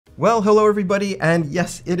Well, hello everybody, and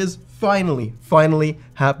yes, it is finally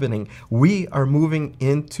happening. We are moving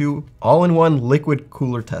into all-in-one liquid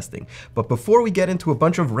cooler testing. But before we get into a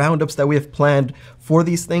bunch of roundups that we have planned for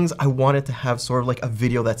these things, I wanted to have sort of like a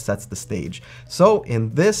video that sets the stage. So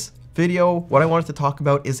in this video, what I wanted to talk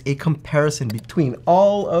about is a comparison between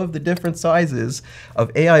all of the different sizes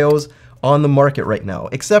of AIOs on the market right now,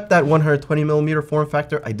 except that 120mm form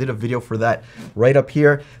factor. I did a video for that right up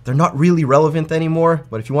here. They're not really relevant anymore,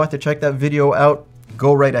 but if you want to check that video out,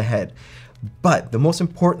 go right ahead. But the most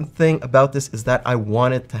important thing about this is that I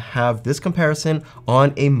wanted to have this comparison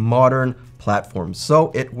on a modern platform.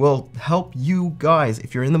 So it will help you guys,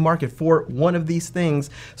 if you're in the market for one of these things,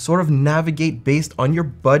 sort of navigate based on your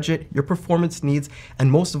budget, your performance needs,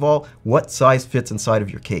 and most of all, what size fits inside of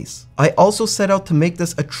your case. I also set out to make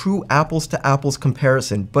this a true apples to apples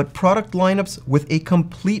comparison, but product lineups with a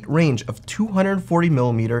complete range of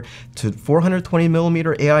 240mm to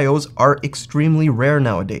 420mm AIOs are extremely rare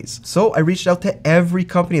nowadays. So I reached out to every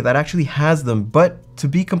company that actually has them, but to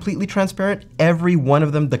be completely transparent, every one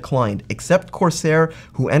of them declined, except Corsair,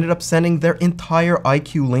 who ended up sending their entire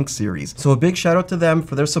iCue Link series. So a big shout out to them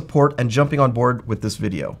for their support and jumping on board with this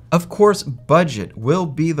video. Of course, budget will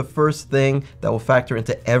be the first thing that will factor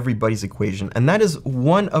into everybody's equation, and that is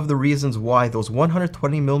one of the reasons why those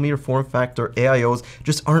 120mm form factor AIOs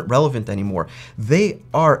just aren't relevant anymore. They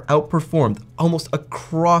are outperformed almost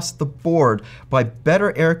across the board by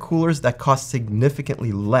better air coolers that cost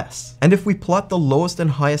significantly less. And if we plot the lowest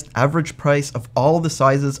and highest average price of all the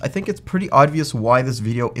sizes, I think it's pretty obvious why this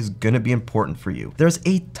video is gonna be important for you. There's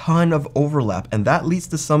a ton of overlap, and that leads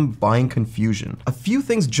to some buying confusion. A few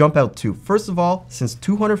things jump out too. First of all, since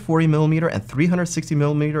 240mm and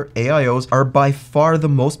 360mm AIOs are by far the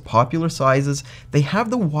most popular sizes, they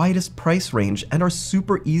have the widest price range and are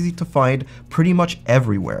super easy to find pretty much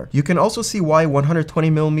everywhere. You can also see why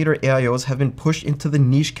 120mm AIOs have been pushed into the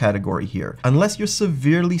niche category here. Unless you're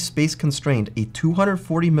severely space constrained, a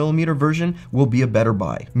 240mm version will be a better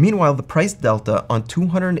buy. Meanwhile, the price delta on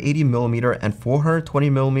 280mm and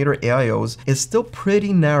 420mm AIOs is still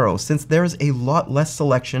pretty narrow, since there is a lot less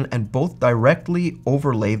selection and both directly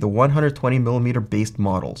overlay the 120mm based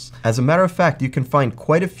models. As a matter of fact, you can find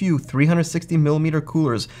quite a few 360mm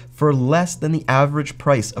coolers for less than the average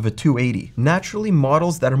price of a 280. Naturally,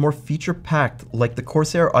 models that are more feature packed, like the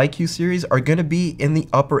Corsair iCue series, are going to be in the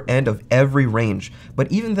upper end of every range,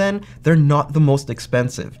 but even then, they're not the most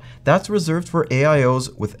expensive. That's reserved for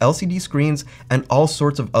AIOs with LCD screens and all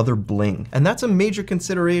sorts of other bling. And that's a major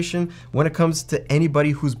consideration when it comes to anybody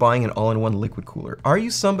who's buying an all-in-one liquid cooler. Are you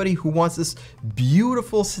somebody who wants this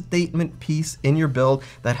beautiful statement piece in your build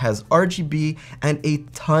that has RGB and a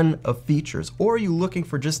ton of features? Or are you looking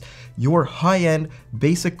for just your high-end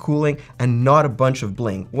basic cooling and not a bunch of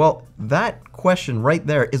bling? Well, that question right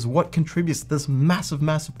there is what contributes to this massive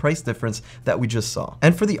price difference that we just saw.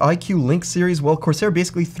 And for the iCue Link series, well, Corsair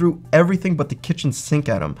basically threw everything but the kitchen sink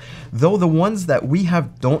at them, though the ones that we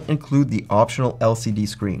have don't include the optional LCD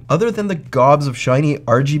screen. Other than the gobs of shiny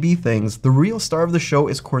RGB things, the real star of the show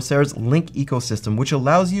is Corsair's Link ecosystem, which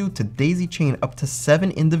allows you to daisy chain up to 7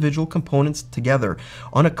 individual components together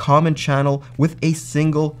on a common channel with a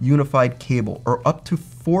single unified cable, or up to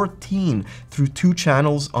 14 through 2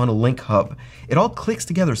 channels on a link hub. It all clicks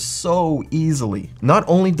together so easily. Not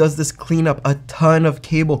only does this clean up a ton of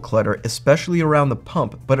cable clutter, especially around the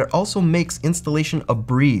pump, but it also makes installation a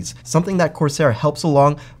breeze, something that Corsair helps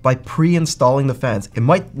along by pre-installing the fans. It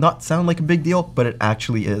might not sound like a big deal, but it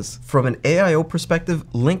actually is. From an AIO perspective,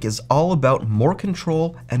 Link is all about more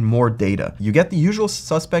control and more data. You get the usual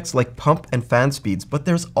suspects like pump and fan speeds, but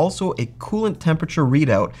there's also a coolant temperature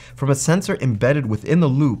readout from a sensor embedded within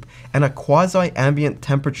the loop and a quasi-ambient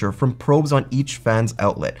temperature from probes on each fan's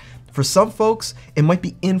outlet. For some folks, it might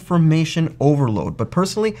be information overload, but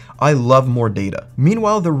personally, I love more data.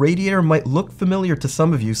 Meanwhile, the radiator might look familiar to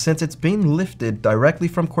some of you since it's being lifted directly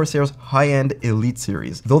from Corsair's high-end Elite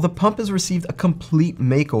series, though the pump has received a complete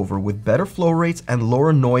makeover with better flow rates and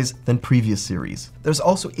lower noise than previous series. There's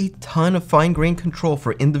also a ton of fine-grained control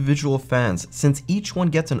for individual fans, since each one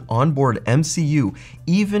gets an onboard MCU,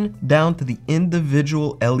 even down to the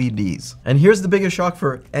individual LEDs. And here's the biggest shock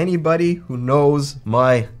for anybody who knows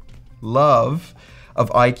my love of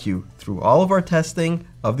iCue. Through all of our testing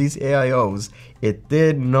of these AIOs, it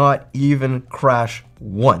did not even crash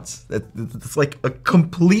once. It's like a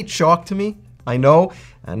complete shock to me, I know,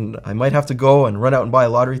 and I might have to go and run out and buy a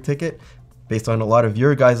lottery ticket based on a lot of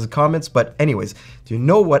your guys' comments, but anyways, do you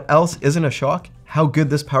know what else isn't a shock? How good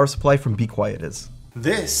this power supply from Be Quiet is.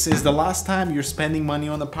 This is the last time you're spending money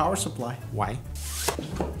on the power supply. Why?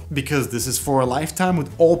 Because this is for a lifetime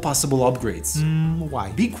with all possible upgrades.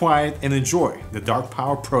 Why? Be quiet and enjoy the Dark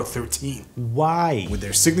Power Pro 13. Why? With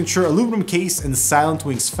their signature aluminum case and Silent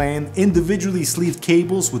Wings fan, individually sleeved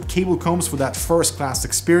cables with cable combs for that first class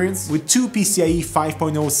experience, with two PCIe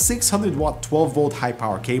 5.0 600-watt 12-volt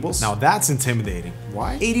high-power cables. Now that's intimidating.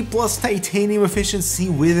 Why? 80+ titanium efficiency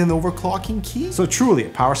with an overclocking key? So truly a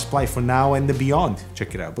power supply for now and the beyond.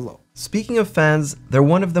 Check it out below. Speaking of fans, they're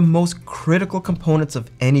one of the most critical components of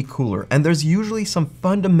any cooler, and there's usually some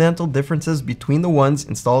fundamental differences between the ones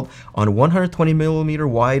installed on 120mm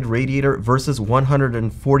wide radiator versus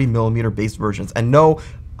 140mm base versions. And no,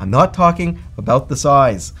 I'm not talking about the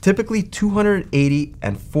size. Typically 280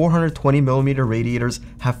 and 420mm radiators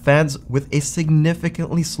have fans with a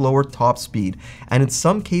significantly slower top speed, and in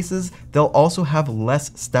some cases they'll also have less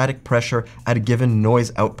static pressure at a given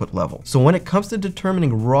noise output level. So when it comes to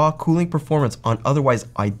determining raw cooling performance on otherwise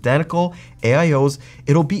identical AIOs,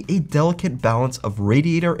 it'll be a delicate balance of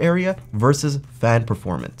radiator area versus fan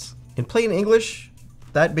performance. In plain English,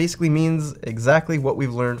 that basically means exactly what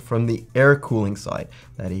we've learned from the air cooling side,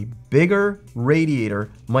 that a bigger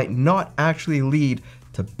radiator might not actually lead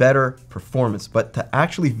to better performance. But to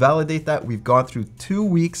actually validate that, we've gone through 2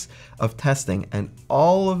 weeks of testing, and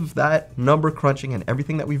all of that number crunching and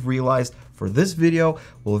everything that we've realized for this video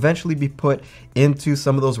will eventually be put into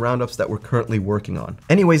some of those roundups that we're currently working on.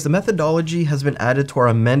 Anyways, the methodology has been added to our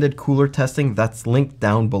amended cooler testing that's linked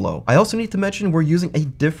down below. I also need to mention we're using a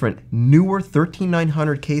different, newer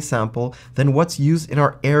 13900K sample than what's used in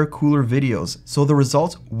our air cooler videos, so the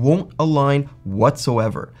results won't align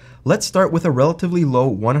whatsoever. Let's start with a relatively low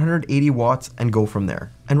 180 watts and go from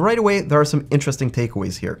there. And right away, there are some interesting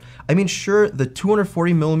takeaways here. I mean, sure, the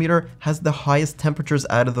 240mm has the highest temperatures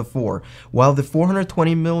out of the four, while the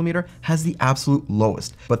 420mm has the absolute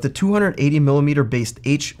lowest. But the 280mm based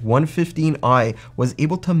H115i was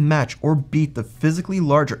able to match or beat the physically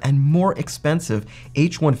larger and more expensive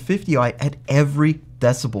H150i at every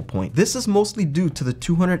decibel point. This is mostly due to the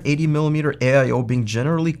 280mm AIO being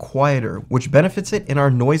generally quieter, which benefits it in our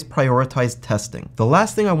noise prioritized testing. The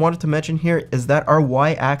last thing I wanted to mention here is that our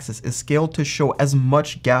Y-axis is scaled to show as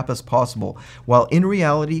much gap as possible, while in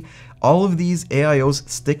reality, all of these AIOs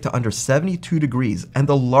stick to under 72 degrees, and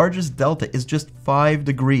the largest delta is just 5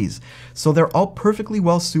 degrees. So they're all perfectly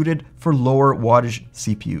well suited for lower wattage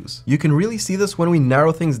CPUs. You can really see this when we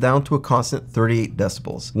narrow things down to a constant 38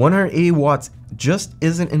 decibels. 180 watts just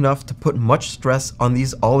isn't enough to put much stress on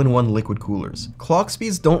these all-in-one liquid coolers. Clock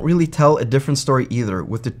speeds don't really tell a different story either,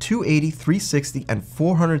 with the 280, 360, and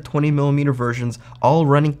 420mm versions all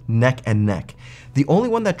running neck and neck. The only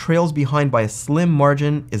one that trails behind by a slim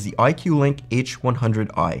margin is the iCue Link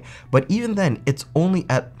H100i, but even then, it's only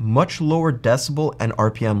at much lower decibel and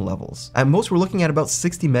RPM levels. At most, we're looking at about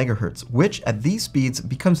 60 megahertz, which at these speeds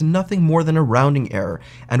becomes nothing more than a rounding error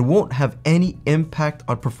and won't have any impact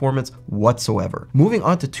on performance whatsoever. Moving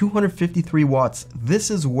on to 253 watts,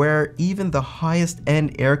 this is where even the highest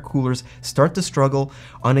end air coolers start to struggle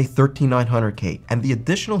on a 13900K, and the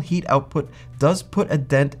additional heat output does put a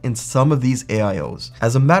dent in some of these AIOs.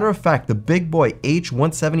 As a matter of fact, the big boy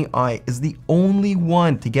H170i is the only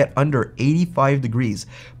one to get under 85 degrees,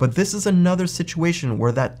 but this is another situation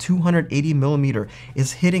where that 280mm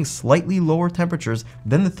is hitting slightly lower temperatures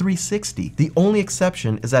than the 360. The only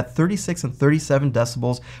exception is at 36 and 37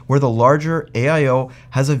 decibels, where the larger AIO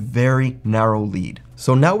has a very narrow lead.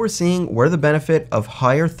 So now we're seeing where the benefit of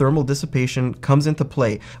higher thermal dissipation comes into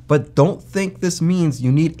play, but don't think this means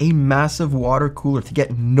you need a massive water cooler to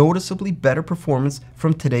get noticeably better performance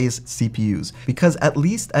from today's CPUs, because at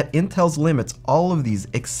least at Intel's limits, all of these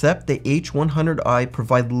except the H100i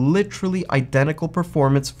provide literally identical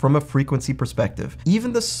performance from a frequency perspective.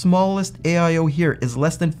 Even the smallest AIO here is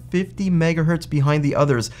less than 50 megahertz behind the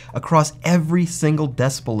others across every single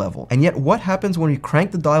decibel level. And yet what happens when we crank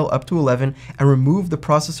the dial up to 11 and remove the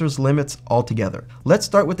processor's limits altogether? Let's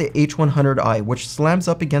start with the H100i, which slams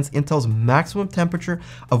up against Intel's maximum temperature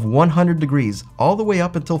of 100 degrees, all the way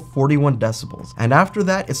up until 41 decibels. And after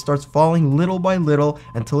that, it starts falling little by little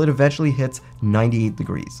until it eventually hits 98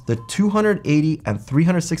 degrees. The 280 and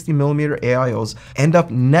 360mm AIOs end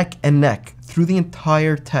up neck and neck through the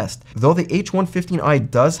entire test, though the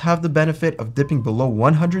H115i does have the benefit of dipping below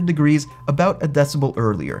 100 degrees about a decibel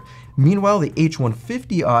earlier. Meanwhile, the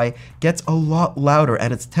H150i gets a lot louder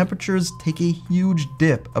and its temperatures take a huge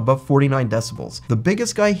dip above 49 decibels. The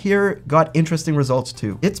biggest guy here got interesting results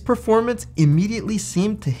too. Its performance immediately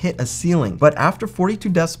seemed to hit a ceiling, but after 42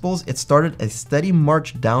 decibels, it started a steady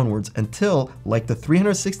march downwards until, like the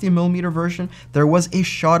 360mm version, there was a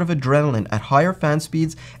shot of adrenaline at higher fan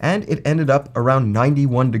speeds and it ended up around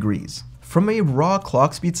 91 degrees. From a raw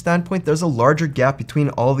clock speed standpoint, there's a larger gap between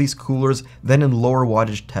all these coolers than in lower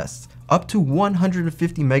wattage tests, up to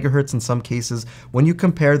 150 megahertz in some cases when you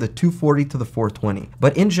compare the 240 to the 420.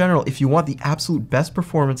 But in general, if you want the absolute best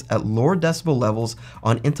performance at lower decibel levels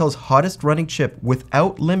on Intel's hottest running chip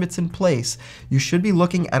without limits in place, you should be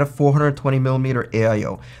looking at a 420mm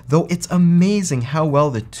AIO, though it's amazing how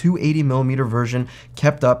well the 280mm version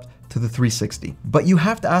kept up to the 360. But you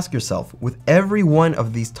have to ask yourself, with every one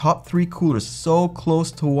of these top 3 coolers so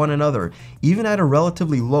close to one another, even at a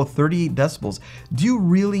relatively low 38 decibels, do you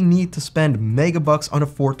really need to spend megabucks on a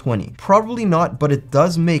 420? Probably not, but it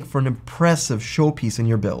does make for an impressive showpiece in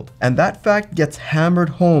your build. And that fact gets hammered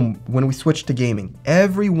home when we switch to gaming.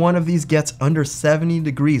 Every one of these gets under 70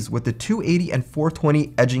 degrees, with the 280 and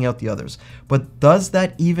 420 edging out the others. But does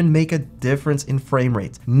that even make a difference in frame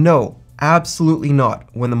rates? No. Absolutely not.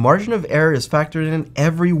 When the margin of error is factored in,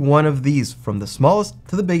 every one of these, from the smallest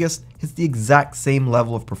to the biggest, hits the exact same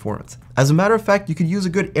level of performance. As a matter of fact, you could use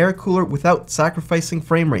a good air cooler without sacrificing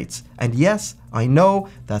frame rates. And yes, I know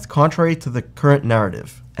that's contrary to the current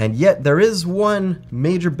narrative. And yet there is one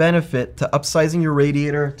major benefit to upsizing your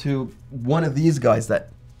radiator to one of these guys that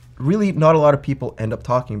really not a lot of people end up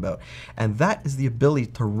talking about. And that is the ability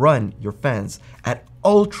to run your fans at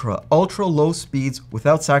ultra low speeds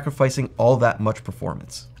without sacrificing all that much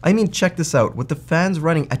performance. I mean, check this out. With the fans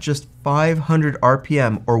running at just 500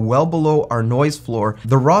 RPM or well below our noise floor,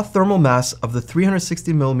 the raw thermal mass of the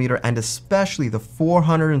 360mm and especially the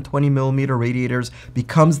 420mm radiators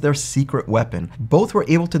becomes their secret weapon. Both were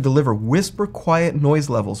able to deliver whisper quiet noise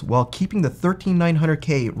levels while keeping the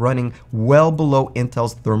 13900K running well below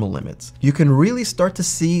Intel's thermal limits. You can really start to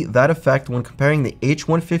see that effect when comparing the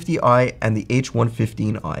H150i and the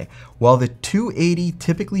H115i. While the 280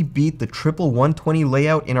 typically beat the triple 120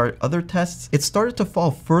 layout in our other tests, it started to fall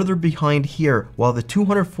further behind here, while the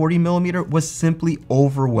 240mm was simply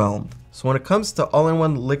overwhelmed. So when it comes to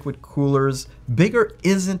all-in-one liquid coolers, bigger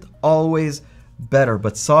isn't always better,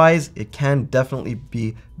 but size, it can definitely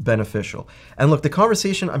be beneficial. And look, the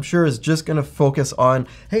conversation I'm sure is just gonna focus on,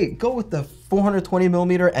 hey, go with the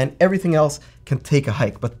 420mm and everything else can take a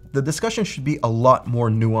hike, but the discussion should be a lot more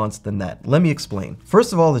nuanced than that. Let me explain.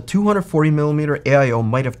 First of all, the 240mm AIO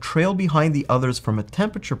might have trailed behind the others from a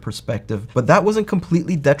temperature perspective, but that wasn't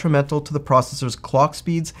completely detrimental to the processor's clock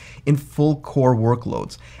speeds in full core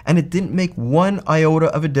workloads, and it didn't make one iota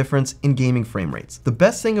of a difference in gaming frame rates. The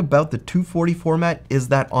best thing about the 240 format is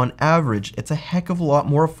that on average, it's a heck of a lot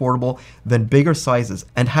more affordable than bigger sizes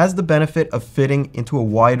and has the benefit of fitting into a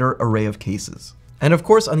wider array of cases. And of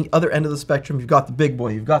course, on the other end of the spectrum, you've got the big boy.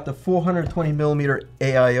 You've got the 420mm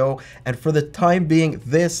AIO, and for the time being,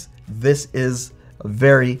 this is a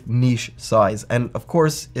very niche size. And of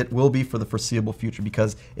course, it will be for the foreseeable future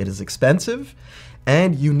because it is expensive,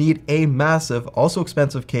 and you need a massive, also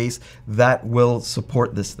expensive case that will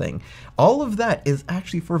support this thing. All of that is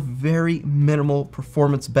actually for very minimal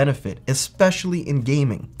performance benefit, especially in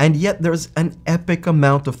gaming. And yet there's an epic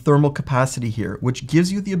amount of thermal capacity here, which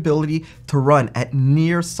gives you the ability to run at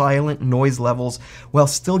near silent noise levels while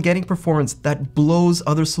still getting performance that blows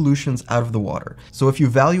other solutions out of the water. So if you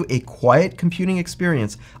value a quiet computing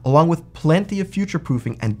experience along with plenty of future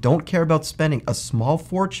proofing and don't care about spending a small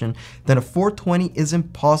fortune, then a 420 is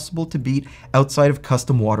impossible to beat outside of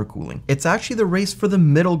custom water cooling. It's actually the race for the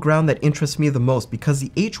middle ground that interests me the most, because the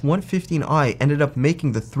H115i ended up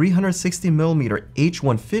making the 360mm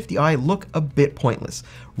H150i look a bit pointless.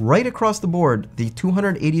 Right across the board, the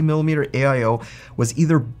 280mm AIO was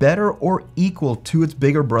either better or equal to its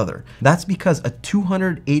bigger brother. That's because a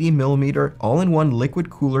 280mm all-in-one liquid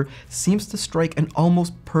cooler seems to strike an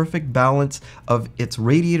almost perfect balance of its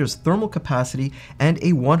radiator's thermal capacity and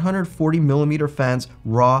a 140mm fan's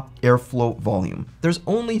raw airflow volume. There's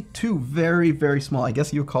only two very small, I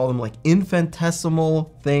guess you would call them like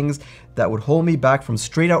infinitesimal things that would hold me back from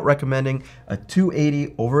straight out recommending a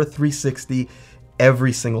 280 over a 360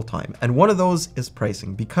 every single time. And one of those is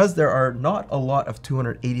pricing. Because there are not a lot of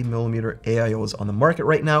 280mm AIOs on the market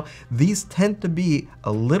right now, these tend to be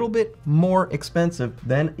a little bit more expensive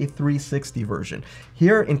than a 360 version.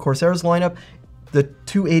 Here in Corsair's lineup, the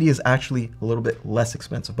 280 is actually a little bit less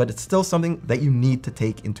expensive, but it's still something that you need to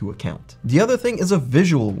take into account. The other thing is a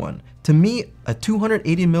visual one. To me, a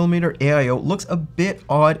 280mm AIO looks a bit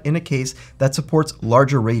odd in a case that supports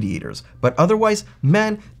larger radiators, but otherwise,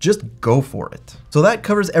 man, just go for it. So that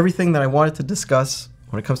covers everything that I wanted to discuss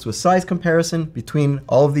when it comes to a size comparison between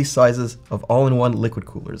all of these sizes of all-in-one liquid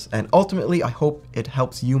coolers. And ultimately, I hope it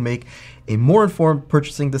helps you make a more informed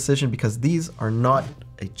purchasing decision, because these are not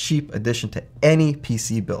a cheap addition to any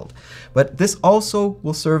PC build. But this also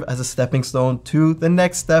will serve as a stepping stone to the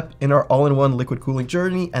next step in our all-in-one liquid cooling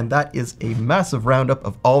journey, and that is a massive roundup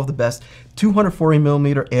of all of the best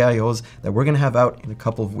 240mm AIOs that we're gonna have out in a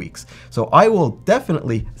couple of weeks. So I will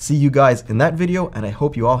definitely see you guys in that video, and I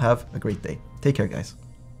hope you all have a great day. Take care, guys.